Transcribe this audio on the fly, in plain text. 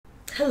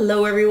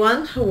Hello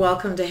everyone,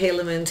 welcome to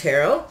Halo Moon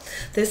Tarot.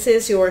 This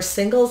is your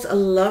singles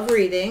love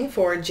reading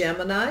for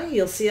Gemini.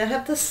 You'll see I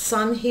have the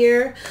sun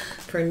here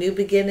for new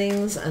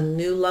beginnings and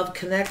new love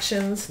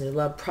connections, new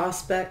love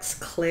prospects,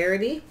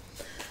 clarity.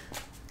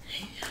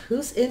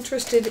 Who's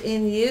interested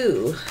in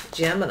you,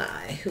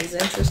 Gemini? Who's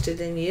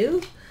interested in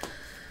you?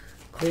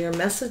 Clear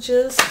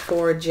messages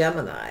for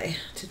Gemini.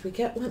 Did we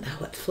get one?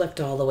 Oh, it flipped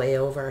all the way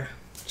over.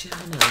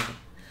 Gemini.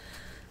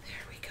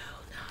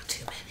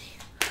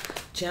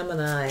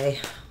 Gemini,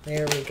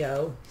 there we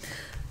go.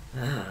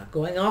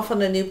 Going off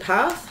on a new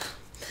path.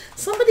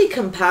 Somebody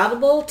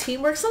compatible,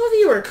 teamwork. Some of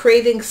you are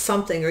creating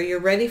something or you're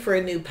ready for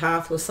a new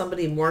path with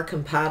somebody more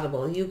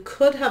compatible. You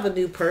could have a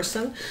new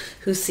person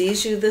who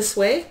sees you this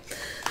way.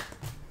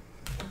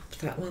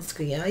 That one's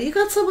good. Yeah, you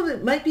got someone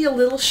that might be a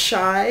little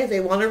shy. They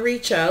want to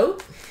reach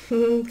out.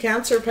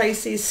 Cancer,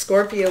 Pisces,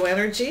 Scorpio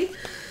energy.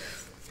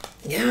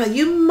 Yeah,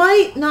 you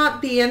might not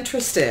be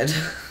interested.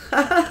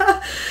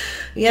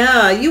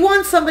 Yeah, you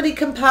want somebody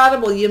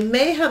compatible. You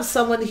may have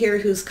someone here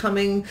who's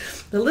coming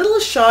a little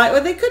shy, or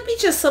they could be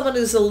just someone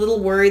who's a little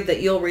worried that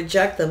you'll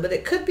reject them, but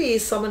it could be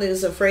someone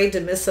who's afraid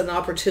to miss an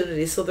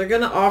opportunity. So they're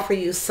going to offer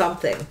you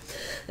something.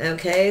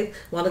 Okay,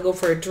 want to go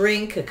for a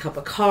drink, a cup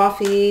of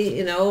coffee,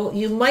 you know.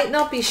 You might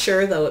not be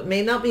sure though. It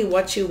may not be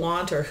what you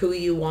want or who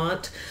you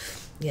want.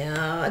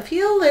 Yeah, I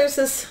feel there's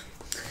this...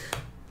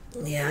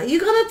 Yeah, you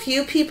got a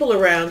few people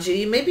around you.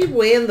 You may be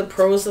weighing the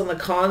pros and the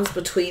cons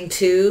between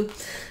two.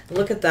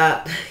 Look at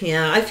that.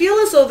 Yeah, I feel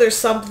as though there's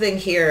something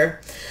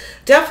here.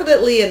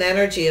 Definitely an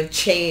energy of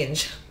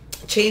change.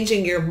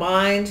 Changing your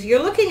mind.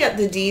 You're looking at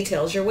the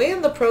details. You're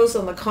weighing the pros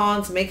and the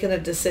cons, making a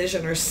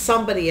decision, or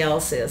somebody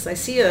else is. I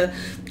see a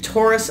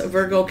Taurus,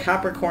 Virgo,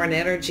 Capricorn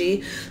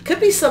energy. Could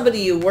be somebody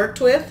you worked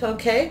with,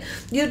 okay?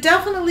 You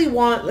definitely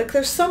want, like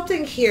there's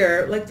something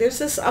here, like there's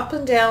this up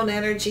and down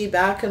energy,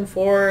 back and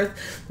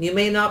forth. You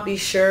may not be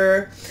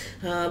sure.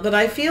 But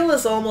I feel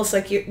as almost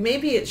like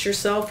maybe it's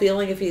yourself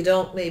feeling, if you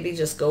don't, maybe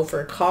just go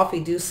for a coffee,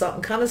 do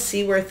something, kind of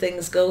see where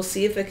things go,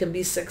 see if it can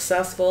be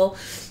successful.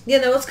 You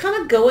know, it's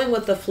kind of going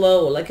with the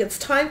flow, like it's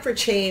time for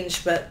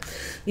change, but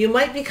you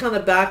might be kind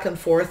of back and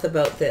forth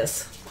about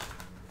this.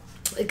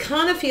 I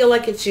kind of feel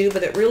like it's you,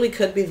 but it really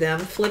could be them.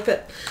 Flip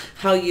it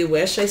how you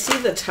wish. I see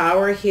the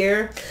Tower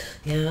here.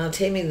 Yeah,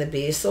 taming the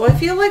beast. So I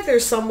feel like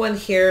there's someone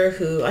here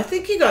who, I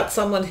think you got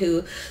someone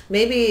who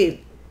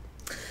maybe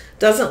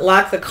doesn't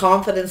lack the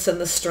confidence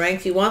and the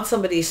strength. You want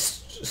somebody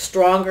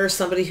stronger,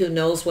 somebody who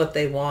knows what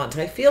they want.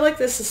 I feel like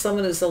this is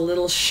someone who's a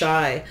little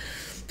shy.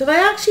 But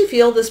I actually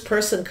feel this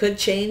person could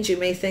change. You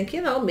may think,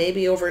 you know,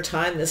 maybe over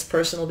time this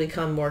person will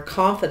become more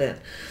confident.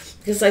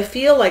 Because I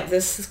feel like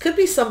this could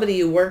be somebody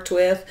you worked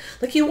with.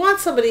 Like you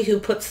want somebody who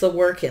puts the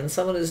work in,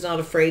 someone who's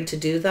not afraid to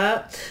do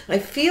that. I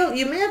feel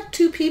you may have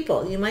two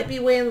people. You might be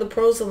weighing the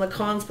pros and the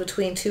cons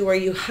between two, or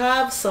you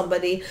have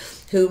somebody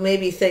who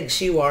maybe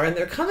thinks you are, and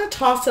they're kind of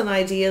tossing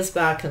ideas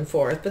back and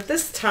forth. But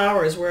this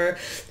Tower is where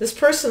this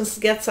person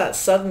gets that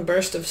sudden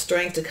burst of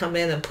strength to come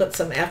in and put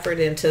some effort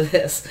into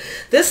this.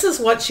 This is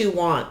what you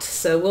want.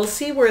 So we'll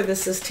see where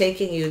this is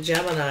taking you,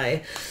 Gemini.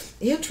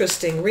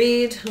 Interesting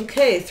read.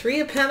 Okay, Three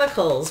of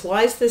Pentacles.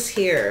 Why is this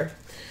here?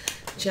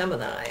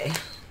 Gemini.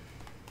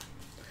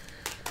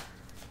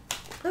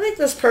 I think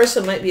this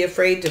person might be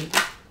afraid to,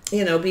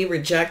 you know, be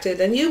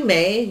rejected. And you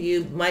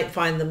might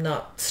find them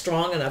not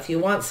strong enough. You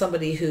want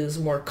somebody who's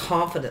more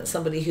confident,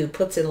 somebody who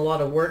puts in a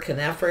lot of work and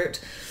effort.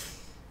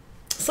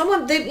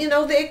 Someone,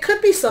 it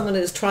could be someone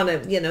who's trying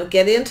to,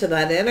 get into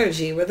that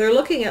energy where they're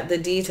looking at the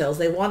details.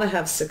 They want to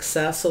have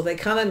success, so they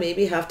kind of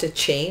maybe have to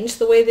change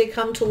the way they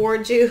come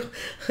towards you.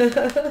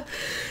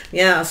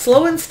 Yeah,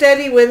 slow and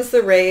steady wins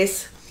the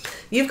race.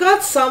 You've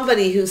got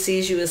somebody who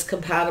sees you as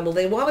compatible.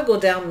 They want to go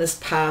down this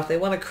path. They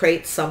want to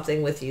create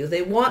something with you.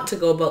 They want to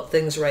go about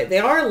things right. They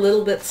are a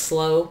little bit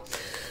slow.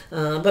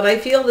 But I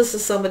feel this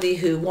is somebody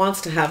who wants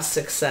to have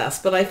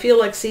success. But I feel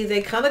like, see,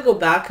 they kind of go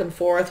back and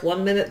forth.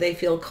 One minute they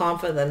feel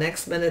confident, the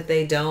next minute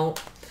they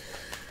don't.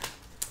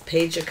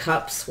 Page of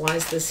Cups. Why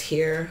is this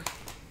here?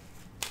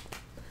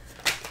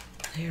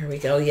 There we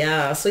go.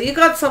 Yeah. So you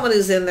got someone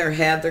who's in their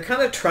head. They're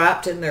kind of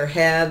trapped in their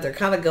head. They're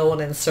kind of going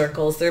in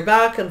circles. They're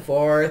back and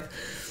forth.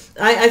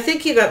 I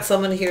think you got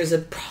someone here who's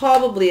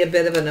probably a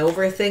bit of an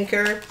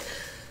overthinker.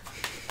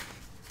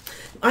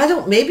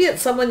 Maybe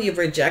it's someone you've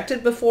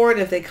rejected before,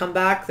 and if they come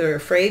back, they're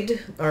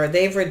afraid, or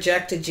they've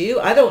rejected you.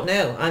 I don't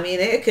know. I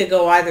mean, it could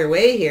go either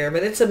way here,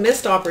 but it's a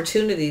missed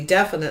opportunity,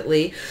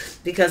 definitely,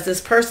 because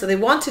this person, they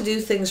want to do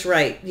things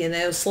right.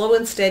 Slow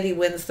and steady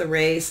wins the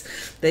race.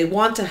 They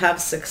want to have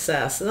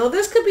success. Now,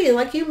 this could be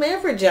like you may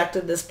have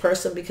rejected this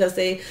person because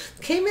they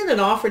came in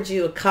and offered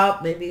you a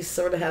cup, maybe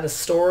sort of had a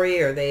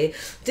story, or they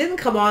didn't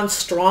come on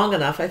strong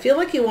enough. I feel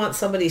like you want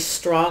somebody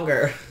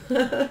stronger.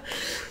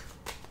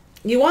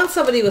 You want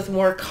somebody with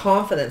more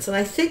confidence. And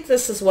I think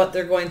this is what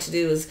they're going to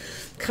do, is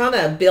kind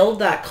of build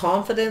that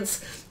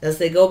confidence as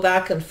they go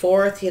back and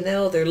forth.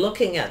 They're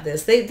looking at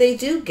this. They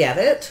do get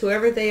it,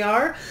 whoever they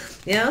are.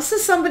 This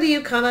is somebody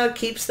who kind of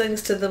keeps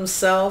things to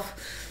themselves.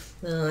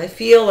 I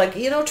feel like,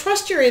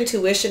 trust your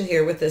intuition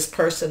here with this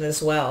person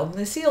as well.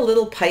 I see a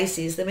little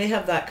Pisces. They may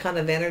have that kind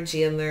of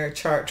energy in their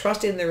chart,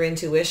 trusting their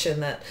intuition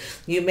that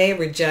you may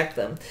reject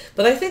them.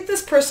 But I think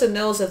this person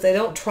knows if they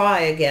don't try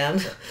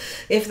again,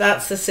 if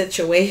that's the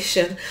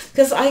situation,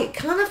 because I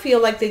kind of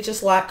feel like they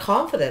just lack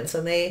confidence,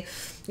 and they,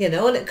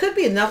 and it could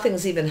be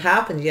nothing's even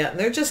happened yet, and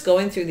they're just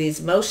going through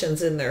these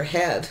motions in their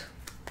head.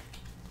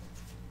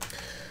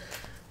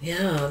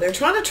 Yeah, they're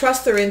trying to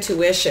trust their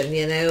intuition,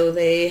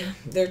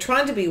 they're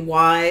trying to be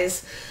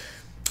wise.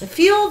 I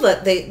feel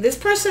that this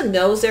person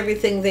knows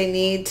everything they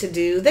need to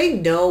do. They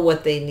know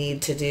what they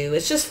need to do.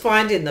 It's just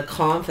finding the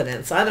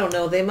confidence. I don't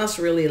know, they must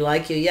really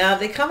like you. Yeah,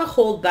 they kind of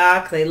hold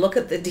back. They look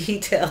at the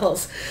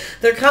details.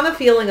 They're kind of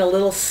feeling a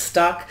little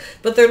stuck,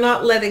 but they're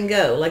not letting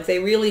go. Like they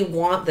really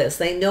want this.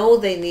 They know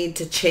they need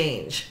to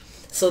change.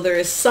 So there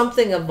is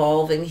something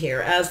evolving here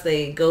as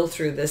they go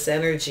through this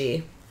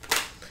energy.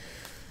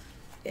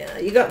 Yeah,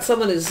 you got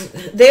someone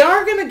they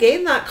are going to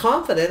gain that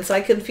confidence. I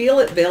can feel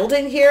it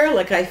building here.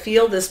 Like I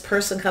feel this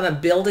person kind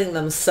of building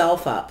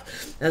themselves up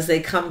as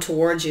they come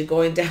towards you,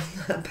 going down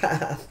that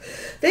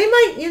path. They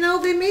might,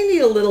 they may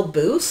need a little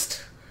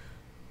boost.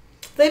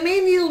 They may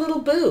need a little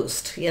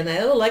boost,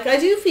 like I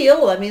do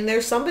feel,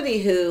 there's somebody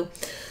who,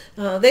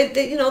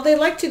 they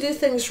like to do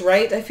things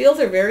right. I feel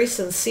they're very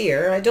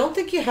sincere. I don't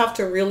think you have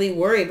to really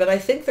worry, but I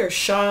think they're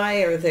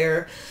shy, or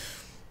they're,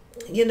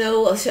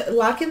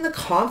 lacking the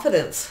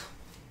confidence.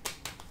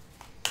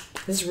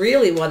 Is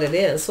really what it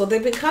is. So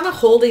they've been kind of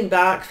holding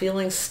back,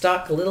 feeling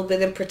stuck, a little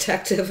bit in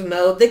protective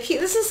mode.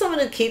 This is someone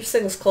who keeps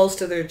things close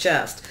to their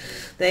chest.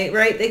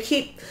 They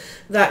keep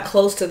that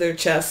close to their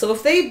chest. So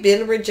if they've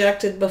been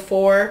rejected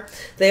before,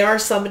 they are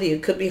somebody who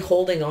could be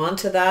holding on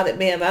to that. It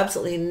may have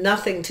absolutely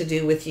nothing to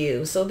do with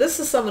you. So this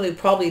is someone who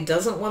probably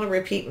doesn't want to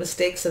repeat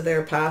mistakes of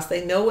their past.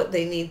 They know what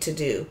they need to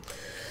do.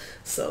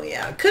 So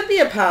yeah, it could be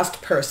a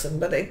past person,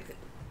 but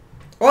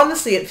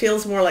honestly, it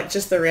feels more like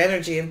just their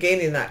energy of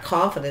gaining that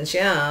confidence.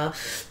 Yeah,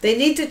 they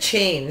need to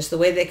change the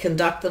way they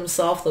conduct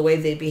themselves, the way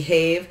they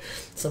behave.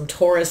 Some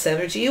Taurus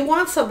energy. You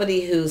want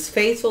somebody who's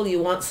faithful.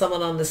 You want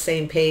someone on the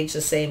same page,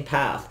 the same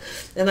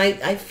path. And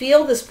I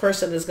feel this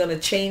person is going to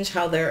change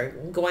how they're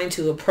going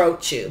to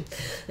approach you.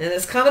 And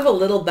it's kind of a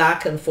little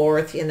back and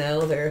forth,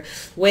 They're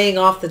weighing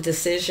off the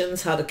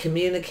decisions, how to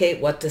communicate,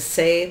 what to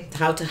say,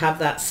 how to have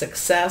that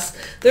success.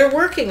 They're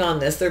working on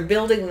this. They're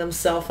building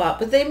themselves up.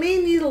 But they may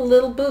need a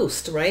little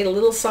boost, right? A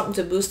little something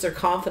to boost their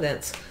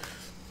confidence.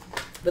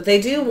 But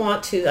they do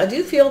want to, I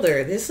do feel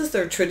this is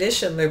their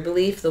tradition, their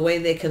belief, the way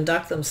they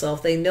conduct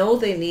themselves. They know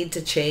they need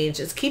to change.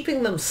 It's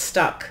keeping them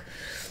stuck.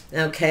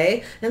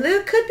 Okay? And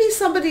there could be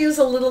somebody who's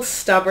a little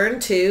stubborn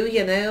too,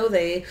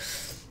 they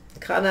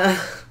kind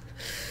of,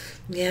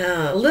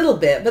 yeah, a little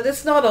bit, but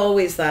it's not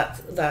always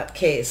that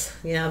case.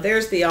 Yeah,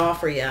 there's the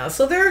offer, yeah.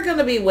 So they're going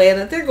to be weighing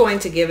it. They're going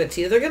to give it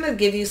to you. They're going to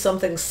give you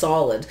something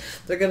solid.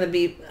 They're going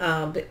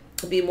to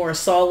be more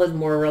solid,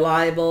 more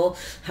reliable,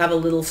 have a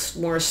little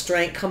more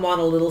strength, come on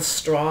a little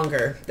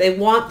stronger. They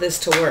want this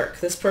to work.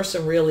 This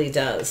person really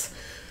does.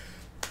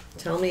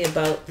 Tell me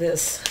about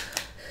this.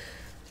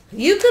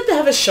 You could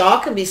have a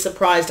shock and be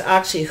surprised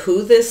actually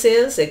who this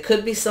is. It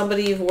could be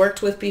somebody you've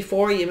worked with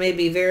before. You may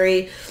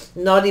be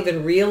not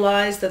even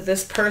realize that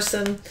this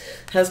person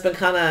has been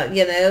kind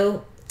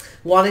of,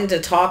 wanting to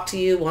talk to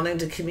you, wanting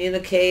to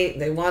communicate.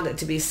 They want it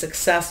to be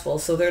successful.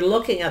 So they're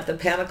looking at the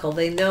pentacle.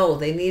 They know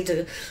they need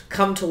to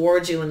come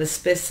towards you in a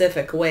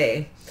specific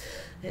way.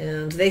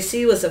 And they see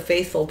you as a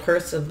faithful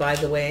person, by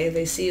the way.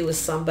 They see you as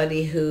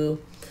somebody who,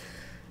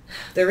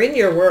 they're in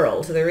your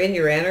world. They're in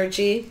your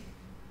energy.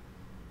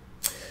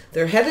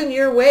 They're heading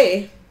your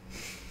way.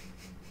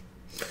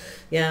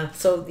 Yeah,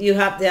 so you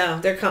have, yeah,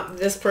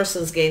 this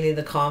person's gaining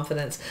the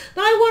confidence.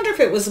 Now, I wonder if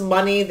it was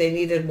money. They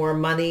needed more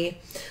money.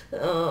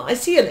 I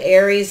see an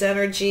Aries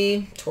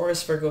energy,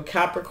 Taurus, Virgo,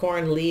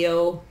 Capricorn,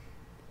 Leo,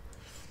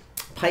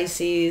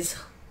 Pisces.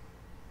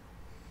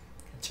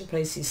 It's your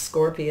Pisces,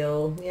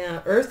 Scorpio. Yeah,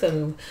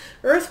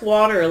 earth,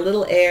 water, a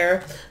little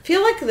air. I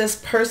feel like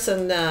this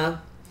person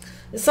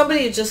is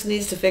somebody who just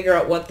needs to figure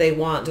out what they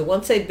want. And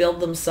once they build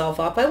themselves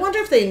up, I wonder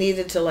if they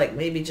needed to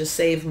maybe just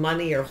save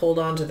money or hold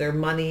on to their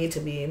money to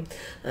be,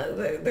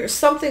 there's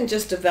something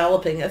just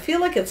developing. I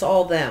feel like it's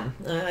all them.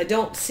 I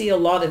don't see a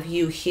lot of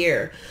you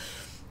here.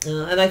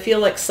 And I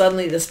feel like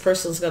suddenly this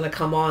person's going to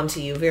come on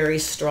to you very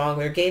strong.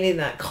 They're gaining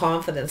that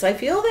confidence. I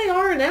feel they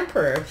are an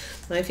emperor.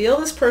 I feel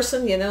this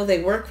person,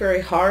 they work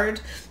very hard.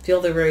 I feel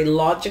they're very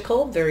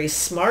logical, very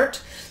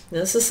smart. And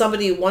this is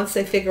somebody who, once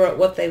they figure out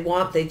what they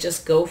want, they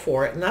just go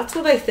for it. And that's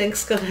what I think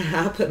is going to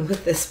happen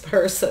with this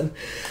person.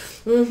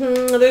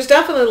 There's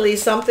definitely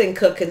something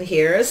cooking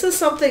here. This is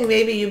something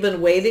maybe you've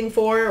been waiting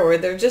for, or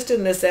they're just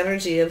in this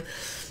energy of,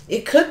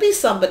 it could be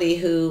somebody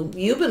who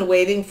you've been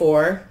waiting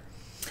for.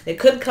 It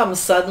could come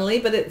suddenly,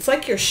 but it's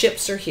like your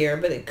ships are here.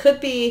 But it could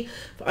be,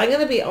 I'm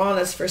going to be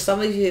honest, for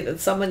some of you,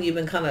 it's someone you've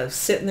been kind of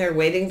sitting there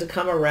waiting to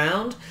come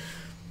around.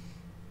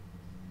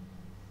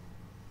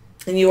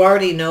 And you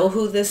already know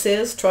who this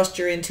is. Trust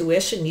your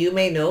intuition. You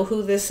may know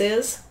who this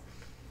is.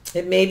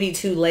 It may be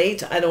too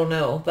late. I don't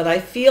know. But I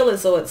feel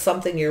as though it's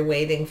something you're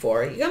waiting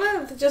for. You're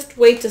going to just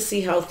wait to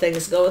see how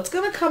things go. It's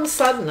going to come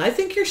sudden. I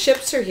think your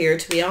ships are here,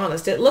 to be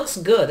honest. It looks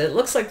good. It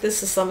looks like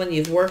this is someone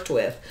you've worked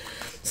with.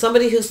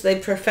 Somebody they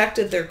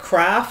perfected their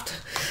craft,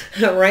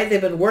 right? They've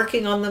been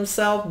working on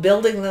themselves,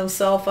 building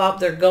themselves up.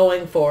 They're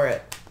going for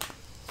it.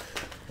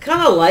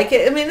 Kind of like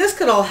it. I mean, this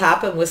could all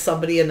happen with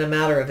somebody in a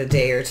matter of a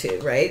day or two,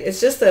 right?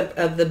 It's just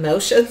the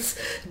motions,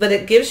 but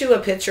it gives you a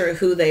picture of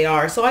who they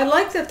are. So I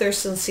like that they're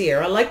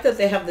sincere. I like that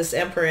they have this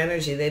Emperor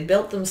energy. They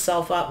built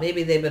themselves up.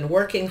 Maybe they've been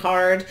working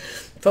hard,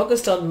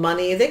 focused on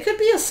money. They could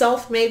be a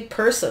self-made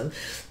person.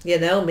 You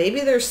know,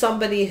 maybe there's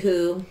somebody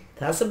who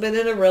hasn't been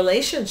in a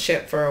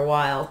relationship for a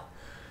while.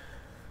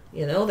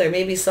 You know, there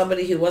may be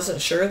somebody who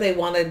wasn't sure they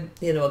wanted,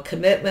 you know, a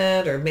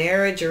commitment or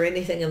marriage or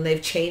anything, and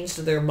they've changed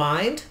their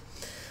mind,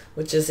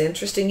 which is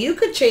interesting. You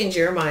could change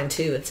your mind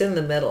too. It's in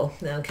the middle.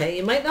 Okay.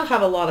 You might not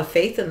have a lot of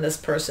faith in this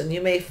person.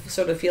 You may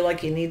sort of feel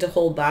like you need to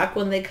hold back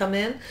when they come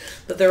in,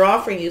 but they're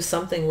offering you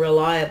something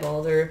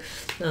reliable. They're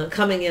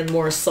coming in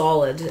more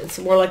solid. It's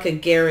more like a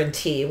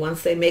guarantee.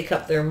 Once they make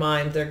up their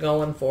mind, they're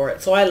going for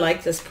it. So I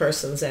like this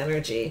person's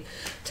energy.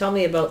 Tell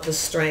me about the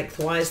strength.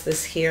 Why is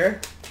this here?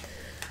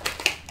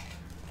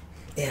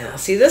 Yeah,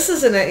 see, this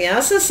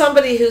is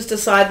somebody who's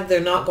decided they're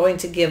not going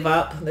to give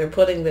up. They're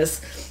putting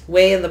this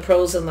weighing the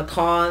pros and the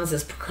cons,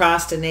 this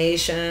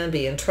procrastination,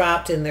 being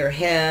trapped in their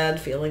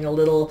head, feeling a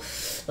little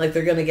like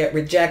they're going to get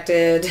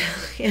rejected.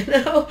 You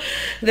know,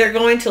 they're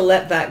going to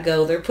let that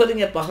go. They're putting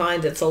it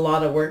behind. It's a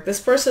lot of work. This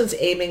person's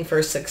aiming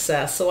for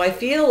success. So I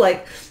feel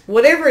like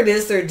whatever it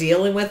is they're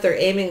dealing with, they're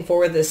aiming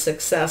for this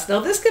success. Now,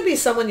 this could be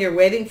someone you're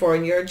waiting for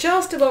and you're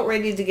just about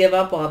ready to give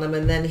up on them,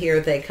 and then here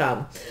they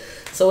come.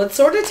 So it's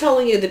sort of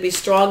telling you to be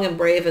strong and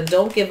brave and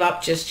don't give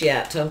up just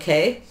yet,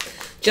 okay?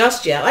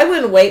 Just yet. I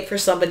wouldn't wait for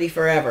somebody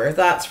forever,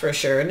 that's for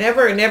sure.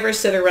 Never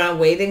sit around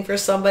waiting for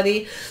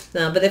somebody.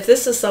 But if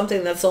this is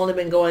something that's only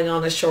been going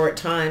on a short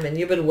time and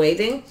you've been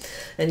waiting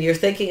and you're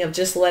thinking of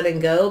just letting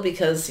go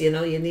because, you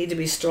know, you need to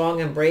be strong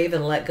and brave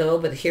and let go,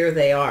 but here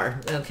they are,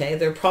 okay?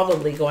 They're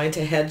probably going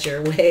to head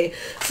your way.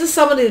 This is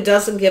someone who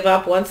doesn't give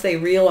up once they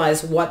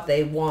realize what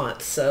they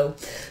want. So,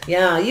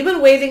 yeah, you've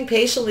been waiting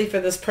patiently for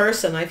this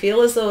person. I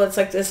feel as though it's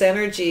like this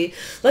energy.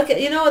 Look,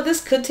 you know,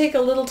 this could take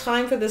a little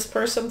time for this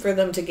person, for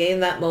them to gain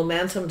that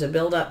momentum, to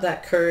build up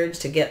that courage,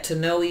 to get to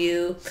know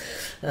you.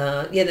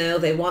 You know,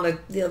 they want to,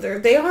 you know,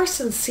 they are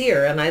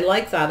sincere, and I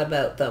like that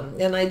about them.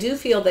 And I do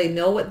feel they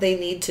know what they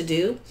need to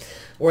do,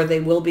 or they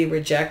will be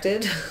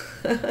rejected.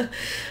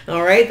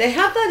 All right, they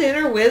have that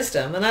inner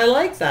wisdom, and I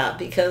like that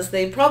because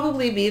they've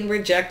probably been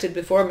rejected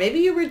before. Maybe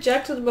you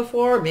rejected them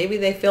before. Maybe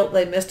they felt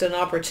they missed an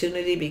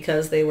opportunity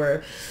because they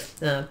were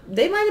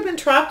they might have been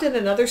trapped in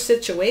another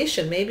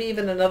situation, maybe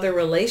even another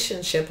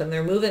relationship, and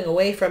they're moving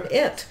away from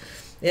it.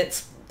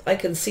 I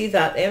can see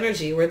that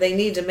energy where they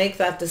need to make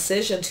that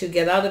decision to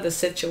get out of a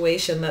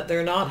situation that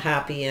they're not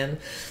happy in,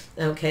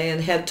 okay,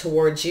 and head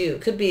towards you.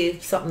 Could be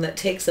something that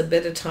takes a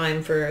bit of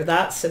time for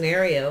that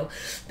scenario.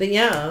 But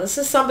yeah, this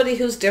is somebody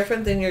who's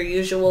different than your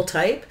usual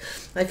type.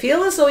 I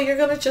feel as though you're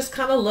going to just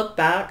kind of look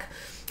back.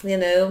 You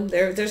know,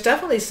 there's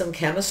definitely some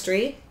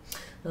chemistry.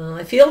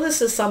 I feel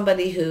this is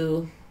somebody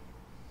who,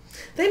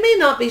 they may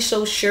not be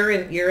so sure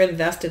you're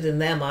invested in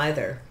them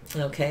either.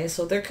 Okay,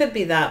 so there could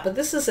be that, but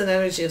this is an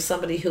energy of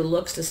somebody who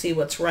looks to see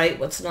what's right,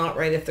 what's not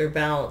right, if they're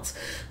balanced.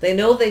 They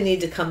know they need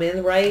to come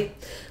in right.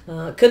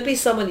 Could be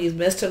someone you've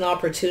missed an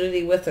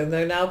opportunity with, and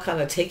they're now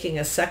kind of taking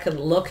a second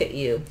look at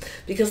you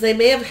because they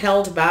may have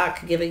held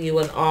back giving you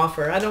an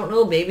offer. I don't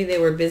know, maybe they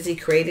were busy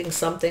creating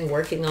something,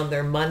 working on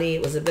their money.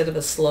 It was a bit of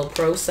a slow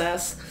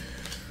process.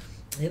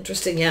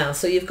 Interesting, yeah.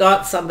 So you've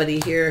got somebody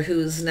here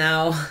who's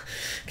now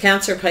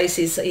Cancer,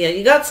 Pisces. Yeah,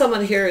 you got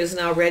someone here who's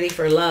now ready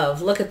for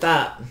love. Look at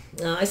that.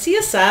 I see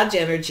a Sag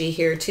energy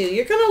here too.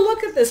 You're going to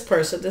look at this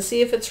person to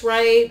see if it's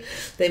right.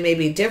 They may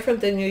be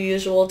different than your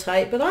usual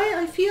type, but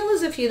I feel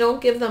as if you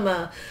don't give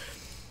them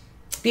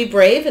be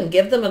brave and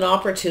give them an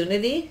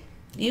opportunity,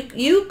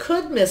 you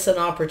could miss an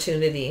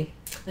opportunity.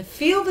 I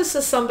feel this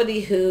is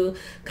somebody who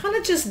kind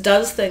of just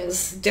does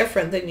things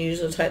different than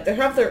usual type. They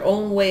have their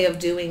own way of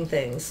doing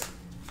things.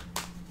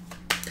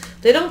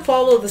 They don't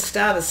follow the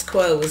status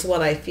quo is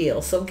what I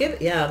feel. So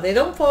they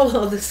don't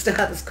follow the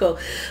status quo.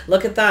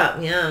 Look at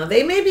that. Yeah,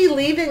 they may be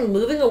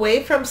moving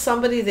away from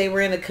somebody they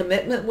were in a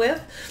commitment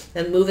with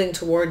and moving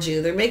towards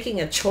you. They're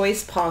making a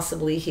choice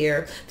possibly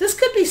here. This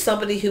could be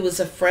somebody who was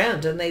a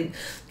friend and they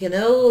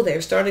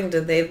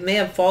may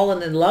have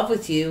fallen in love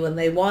with you and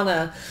they want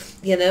to,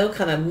 you know,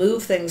 kind of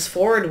move things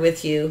forward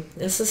with you.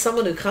 This is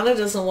someone who kind of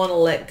doesn't want to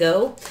let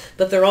go,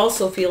 but they're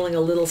also feeling a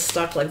little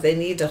stuck, like they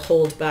need to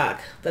hold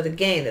back. But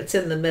again, it's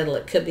in the middle.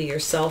 It could be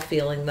yourself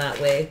feeling that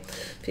way,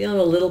 feeling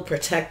a little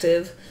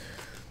protective.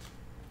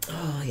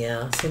 Oh,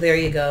 yeah. So there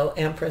you go,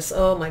 Empress.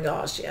 Oh, my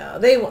gosh, yeah.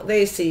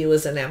 They see you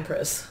as an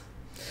Empress.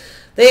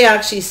 They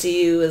actually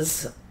see you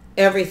as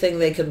everything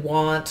they could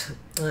want.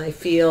 I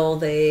feel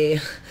they're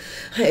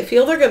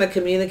going to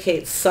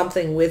communicate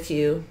something with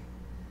you.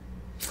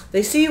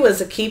 They see you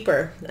as a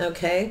keeper,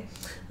 okay?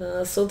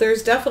 So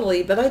there's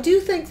definitely, but I do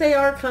think they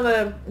are kind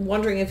of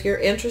wondering if you're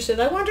interested.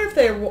 I wonder if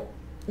they're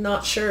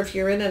not sure if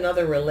you're in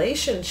another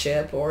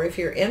relationship or if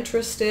you're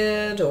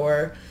interested,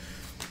 or,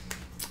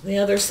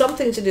 yeah, there's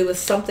something to do with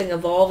something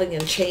evolving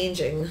and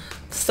changing.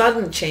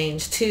 Sudden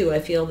change too. I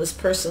feel this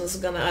person's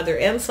going to either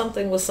end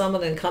something with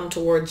someone and come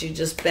towards you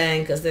just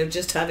bang, because they're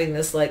just having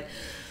this like,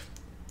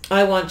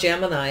 I want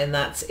Gemini and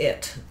that's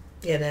it.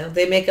 You know,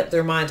 they make up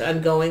their mind,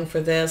 I'm going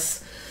for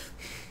this.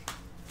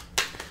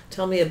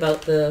 Tell me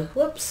about the,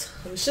 whoops,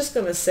 I was just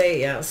going to say,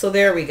 yeah, so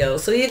there we go.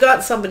 So you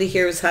got somebody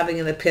here who's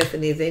having an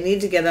epiphany. They need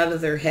to get out of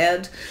their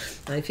head.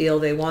 I feel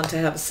they want to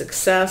have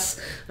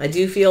success. I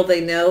do feel they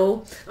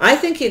know. I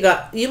think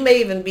you may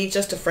even be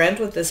just a friend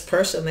with this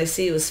person. They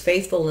see you as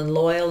faithful and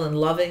loyal and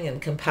loving and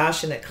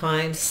compassionate,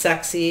 kind,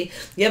 sexy.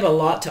 You have a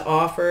lot to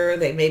offer.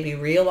 They may be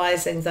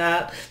realizing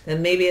that.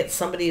 And maybe it's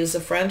somebody who's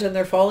a friend and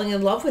they're falling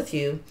in love with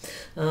you.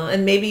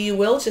 And maybe you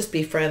will just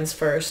be friends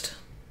first.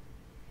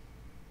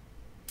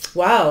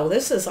 Wow,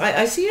 this is,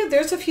 I see it,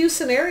 there's a few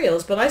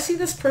scenarios, but I see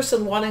this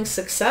person wanting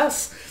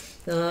success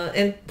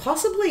and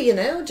possibly, you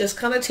know, just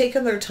kind of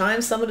taking their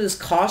time. Someone who's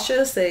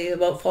cautious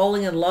about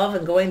falling in love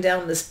and going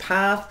down this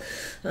path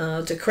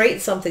to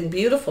create something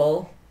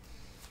beautiful.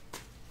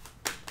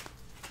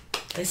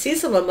 I see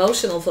some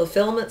emotional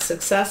fulfillment,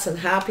 success, and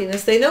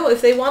happiness. They know if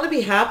they want to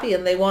be happy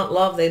and they want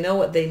love, they know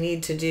what they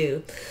need to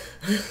do.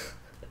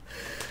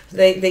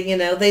 They you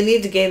know, they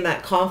need to gain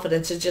that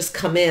confidence to just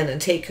come in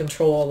and take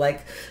control.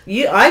 Like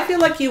you, I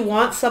feel like you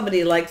want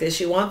somebody like this.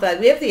 You want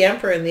that. We have the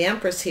Emperor and the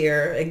Empress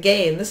here.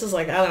 Again, this is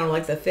like, I don't know,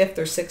 like the 5th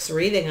or 6th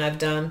reading I've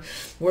done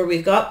where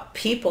we've got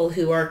people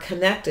who are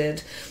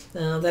connected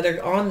that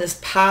are on this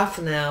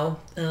path now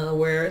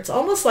where it's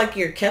almost like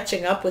you're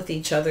catching up with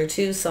each other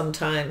too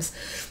sometimes.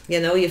 You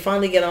know, you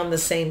finally get on the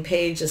same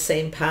page, the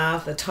same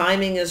path. The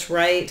timing is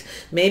right.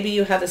 Maybe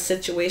you had a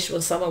situation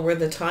with someone where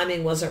the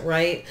timing wasn't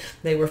right.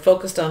 They were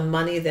focused on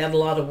money. They had a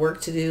lot of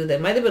work to do. They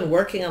might have been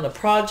working on a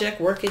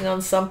project, working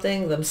on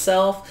something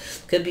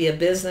themselves. Could be a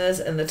business,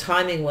 and the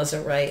timing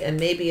wasn't right. And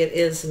maybe it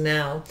is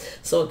now.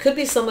 So it could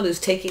be someone who's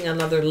taking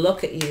another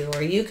look at you,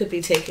 or you could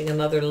be taking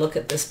another look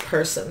at this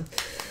person.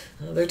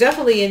 They're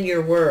definitely in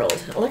your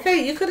world. Like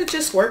you could have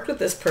just worked with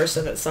this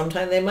person at some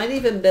time. They might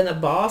even been a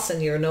boss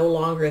and you're no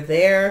longer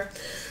there.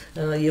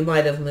 You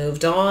might have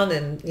moved on,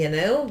 and you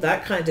know,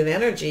 that kind of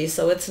energy.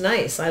 So it's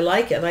nice. I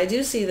like it. I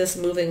do see this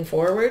moving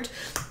forward,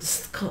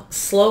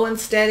 slow and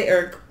steady,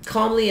 or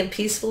calmly and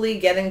peacefully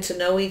getting to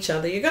know each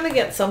other. You're going to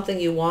get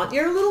something you want.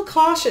 You're a little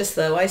cautious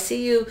though. I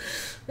see you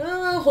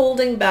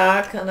holding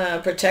back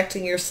and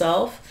protecting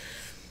yourself.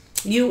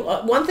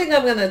 One thing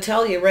I'm going to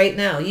tell you right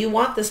now, you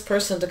want this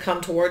person to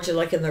come towards you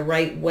like in the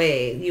right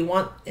way. You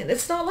want, and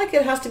it's not like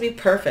it has to be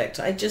perfect.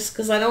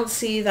 Because I don't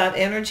see that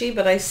energy,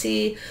 but I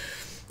see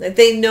that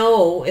they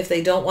know if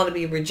they don't want to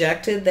be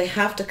rejected, they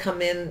have to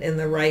come in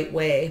the right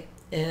way.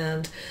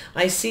 And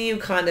I see you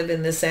kind of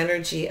in this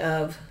energy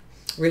of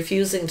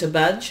refusing to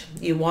budge.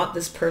 You want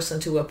this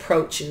person to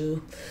approach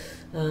you.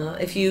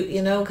 If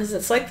you know, because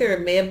it's like there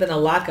may have been a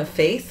lack of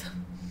faith.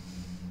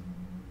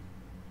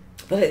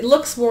 But it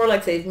looks more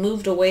like they've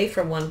moved away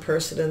from one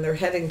person and they're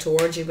heading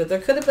towards you. But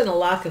there could have been a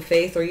lack of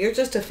faith, or you're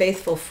just a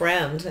faithful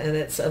friend and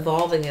it's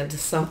evolving into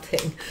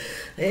something.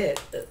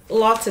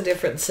 Lots of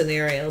different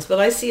scenarios. But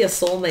I see a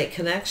soulmate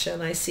connection.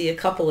 I see a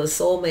couple of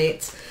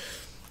soulmates.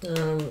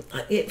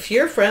 If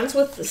you're friends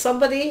with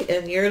somebody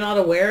and you're not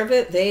aware of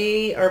it,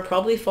 they are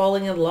probably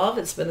falling in love.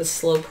 It's been a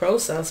slow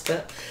process,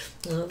 but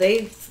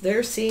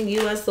they're seeing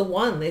you as the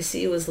one. They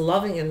see you as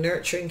loving and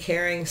nurturing,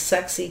 caring,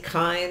 sexy,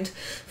 kind,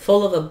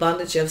 full of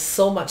abundance. You have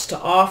so much to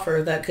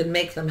offer that could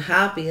make them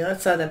happy.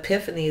 That's that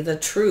epiphany, the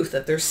truth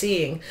that they're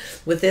seeing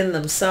within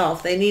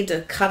themselves. They need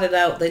to cut it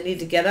out. They need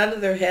to get out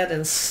of their head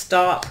and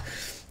stop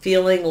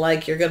feeling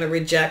like you're going to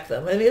reject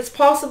them. I mean, it's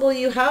possible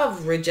you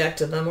have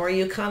rejected them, or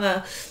you kind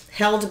of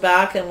held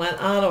back and went,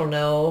 I don't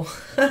know.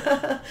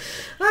 I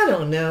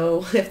don't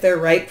know if they're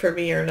right for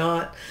me or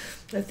not.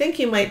 I think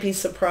you might be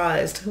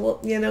surprised. Well,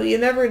 you know, you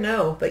never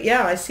know. But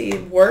yeah, I see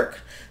work.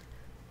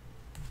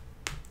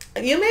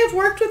 You may have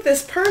worked with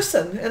this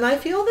person, and I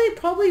feel they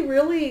probably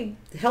really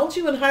held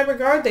you in high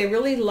regard. They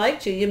really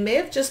liked you. You may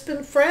have just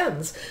been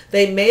friends.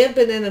 They may have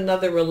been in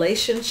another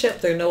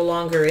relationship they're no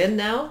longer in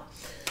now.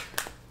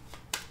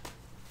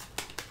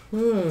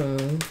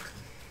 I'm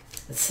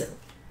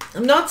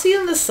not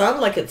seeing the sun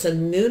like it's a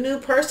new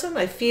person.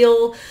 I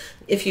feel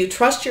if you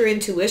trust your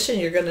intuition,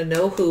 you're going to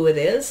know who it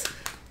is.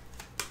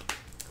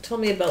 Tell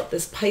me about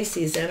this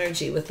Pisces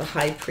energy with the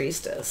High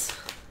Priestess.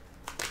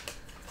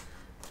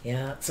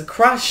 Yeah, it's a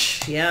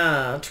crush.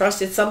 Yeah,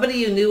 trust. It's somebody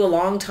you knew a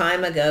long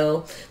time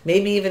ago,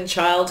 maybe even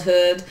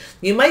childhood.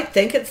 You might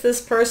think it's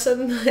this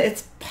person.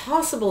 It's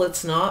possible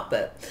it's not,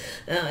 but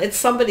it's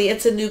somebody,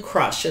 it's a new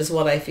crush is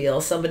what I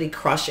feel. Somebody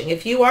crushing.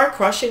 If you are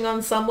crushing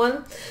on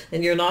someone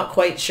and you're not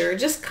quite sure,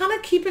 just kind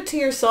of keep it to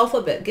yourself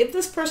a bit. Give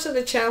this person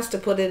a chance to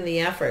put in the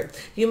effort.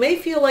 You may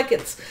feel like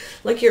it's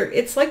like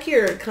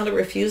you're kind of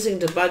refusing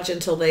to budge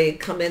until they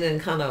come in and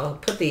kind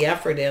of put the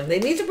effort in. They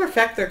need to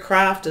perfect their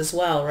craft as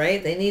well,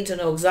 right? They need to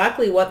know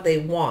exactly what they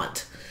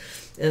want.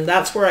 And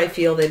that's where I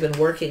feel they've been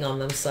working on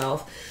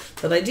themselves.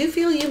 But I do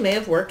feel you may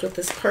have worked with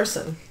this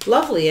person.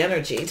 Lovely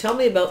energy. Tell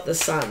me about the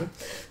sun.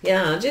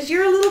 Yeah, just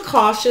you're a little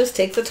cautious.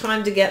 Take the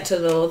time to get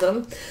to know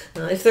them.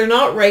 If they're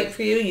not right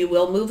for you, you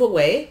will move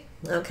away.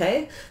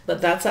 Okay,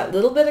 but that's that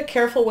little bit of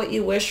careful what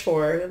you wish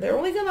for. They're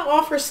only going to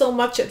offer so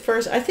much at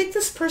first. I think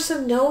this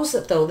person knows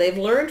it though. They've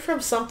learned from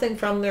something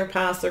from their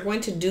past. They're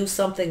going to do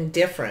something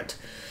different.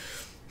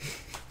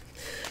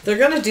 They're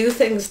going to do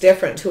things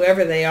different,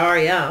 whoever they are,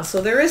 yeah.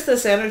 So there is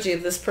this energy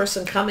of this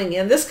person coming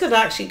in. This could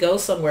actually go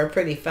somewhere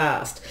pretty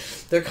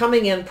fast. They're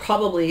coming in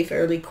probably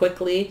fairly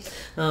quickly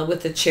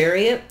with the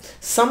Chariot.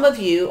 Some of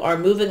you are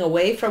moving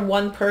away from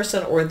one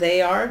person, or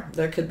they are.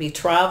 There could be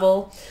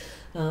travel.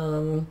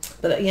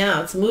 But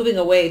yeah, it's moving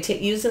away,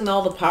 using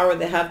all the power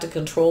they have to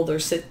control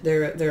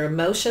their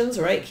emotions,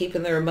 right?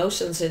 Keeping their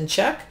emotions in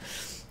check.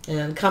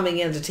 And coming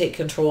in to take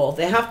control.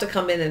 They have to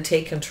come in and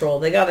take control.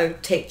 They got to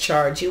take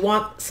charge. You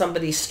want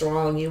somebody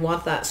strong. You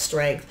want that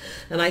strength.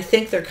 And I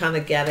think they're kind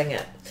of getting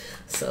it.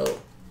 So,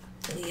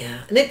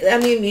 yeah. And I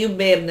mean, you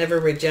may have never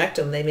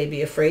rejected them. They may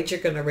be afraid you're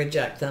going to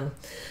reject them,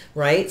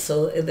 right?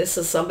 So this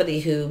is somebody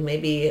who may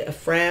be a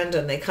friend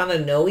and they kind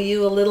of know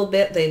you a little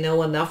bit. They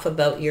know enough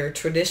about your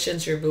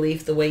traditions, your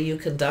belief, the way you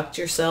conduct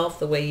yourself,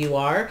 the way you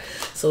are.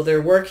 So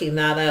they're working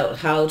that out,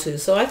 how to.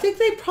 So I think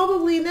they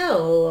probably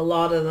know, a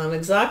lot of them,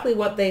 exactly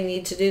what they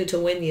need to do to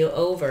win you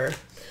over.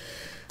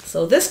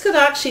 So this could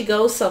actually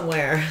go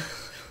somewhere.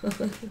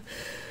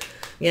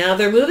 Yeah,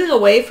 they're moving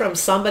away from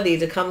somebody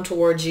to come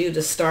towards you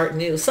to start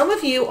new. Some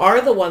of you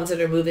are the ones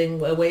that are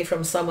moving away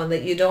from someone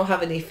that you don't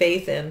have any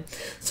faith in.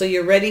 So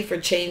you're ready for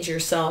change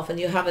yourself and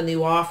you have a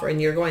new offer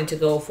and you're going to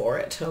go for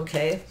it,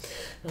 okay?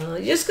 You're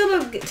just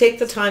going to take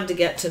the time to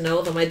get to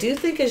know them. I do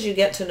think as you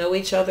get to know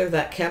each other,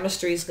 that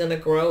chemistry is going to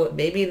grow. It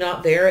may be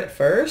not there at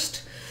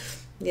first,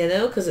 you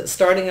know, because it's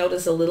starting out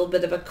as a little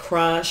bit of a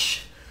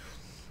crush.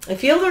 I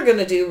feel they're going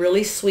to do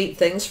really sweet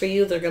things for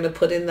you. They're going to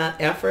put in that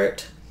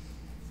effort.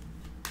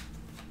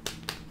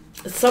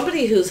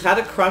 Somebody who's had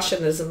a crush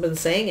and hasn't been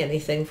saying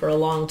anything for a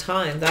long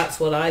time. That's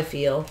what I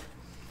feel.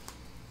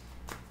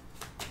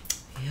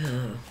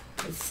 Yeah.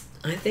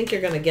 I think you're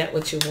going to get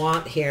what you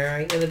want here.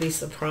 You're going to be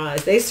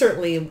surprised. They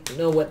certainly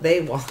know what they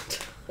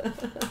want.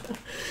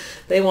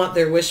 They want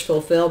their wish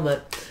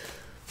fulfillment.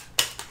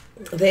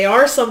 They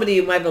are somebody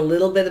who might have a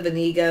little bit of an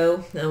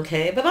ego,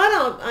 okay? But I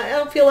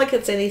don't feel like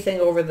it's anything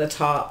over the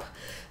top.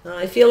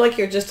 I feel like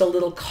you're just a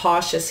little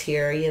cautious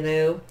here, you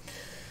know?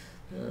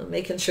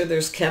 Making sure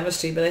there's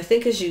chemistry, but I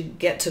think as you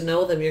get to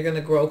know them, you're going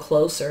to grow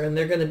closer and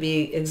they're going to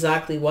be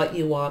exactly what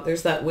you want.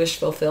 There's that wish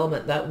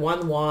fulfillment, that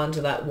one wand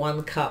to that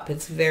one cup.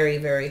 It's very,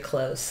 very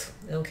close.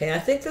 Okay, I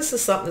think this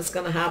is something that's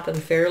going to happen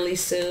fairly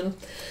soon,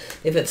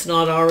 if it's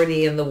not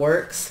already in the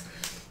works.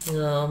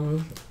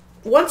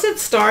 Once it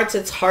starts,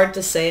 it's hard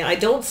to say. I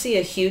don't see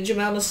a huge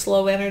amount of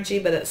slow energy,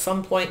 but at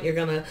some point you're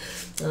going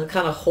to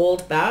kind of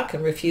hold back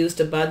and refuse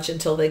to budge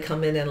until they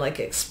come in and like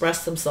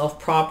express themselves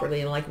properly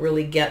and like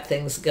really get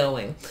things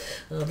going.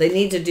 They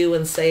need to do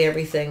and say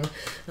everything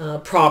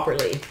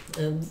properly,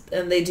 and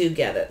they do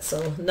get it.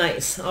 So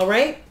nice. All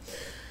right.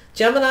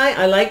 Gemini,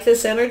 I like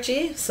this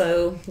energy.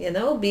 So, you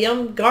know, be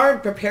on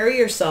guard. Prepare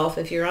yourself.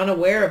 If you're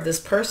unaware of this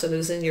person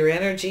who's in your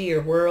energy,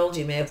 your world,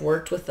 you may have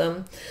worked with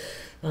them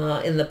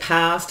in the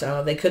past.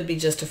 They could be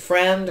just a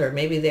friend, or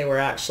maybe they were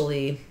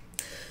actually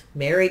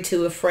married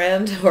to a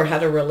friend or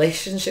had a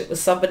relationship with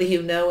somebody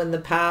you know in the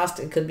past.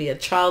 It could be a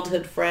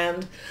childhood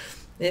friend.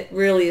 It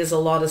really is a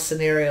lot of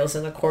scenarios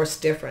and of course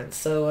different.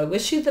 So I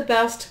wish you the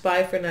best.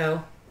 Bye for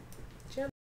now.